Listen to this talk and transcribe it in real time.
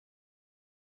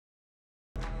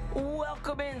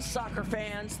Welcome in, soccer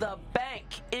fans. The bank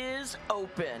is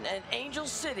open, and Angel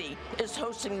City is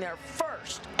hosting their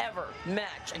first ever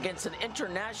match against an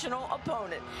international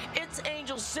opponent. It's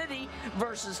Angel City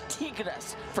versus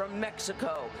Tigres from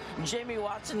Mexico. Jamie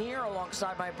Watson here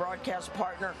alongside my broadcast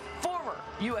partner, former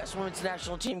U.S. Women's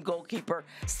National Team goalkeeper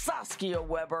Saskia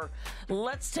Weber.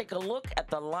 Let's take a look at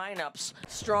the lineups.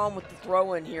 Strom with the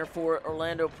throw-in here for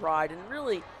Orlando Pride, and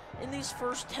really, in these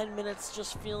first 10 minutes,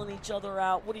 just feeling each other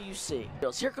out. What do you see?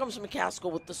 Here comes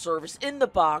McCaskill with the service in the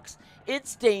box.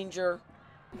 It's danger.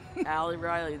 Allie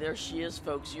Riley, there she is,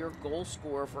 folks, your goal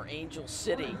scorer for Angel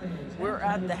City. We're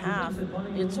at the half.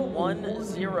 It's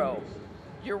 1-0.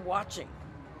 You're watching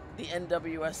the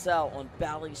NWSL on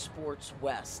Bally Sports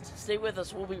West. Stay with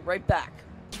us. We'll be right back.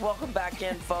 Welcome back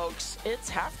in, folks.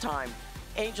 It's halftime.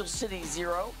 Angel City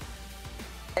 0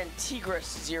 and Tigres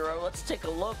 0. Let's take a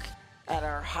look at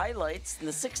our highlights in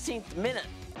the 16th minute.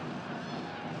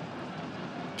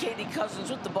 Katie Cousins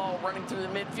with the ball running through the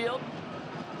midfield.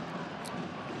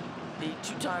 The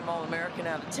two-time All-American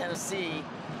out of Tennessee.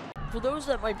 For those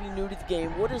that might be new to the game,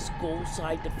 what does goal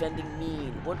side defending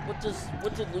mean? What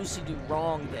did Lucy do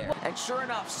wrong there? And sure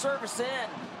enough, service in,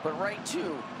 but right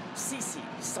to Cici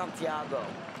Santiago.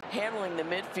 Handling the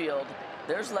midfield.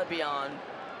 There's Lebion.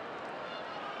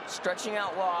 Stretching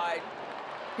out wide.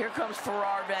 Here comes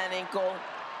Farrar Van Inkel.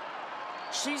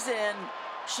 She's in.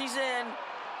 She's in.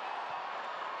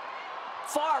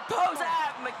 Far post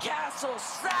at McCaskill.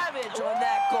 Savage on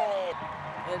that goal.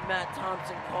 And Matt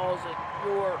Thompson calls it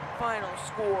your final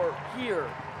score here.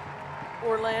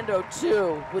 Orlando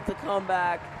 2 with the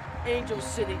comeback. Angel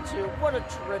City 2. What a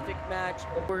terrific match.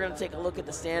 We're going to take a look at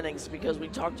the standings because we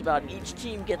talked about each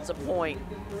team gets a point.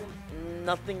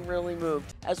 Nothing really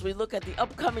moved. As we look at the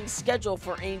upcoming schedule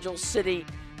for Angel City,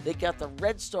 they got the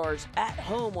Red Stars at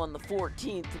home on the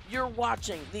 14th. You're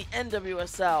watching the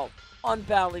NWSL on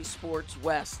Bally Sports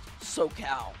West,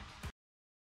 SoCal.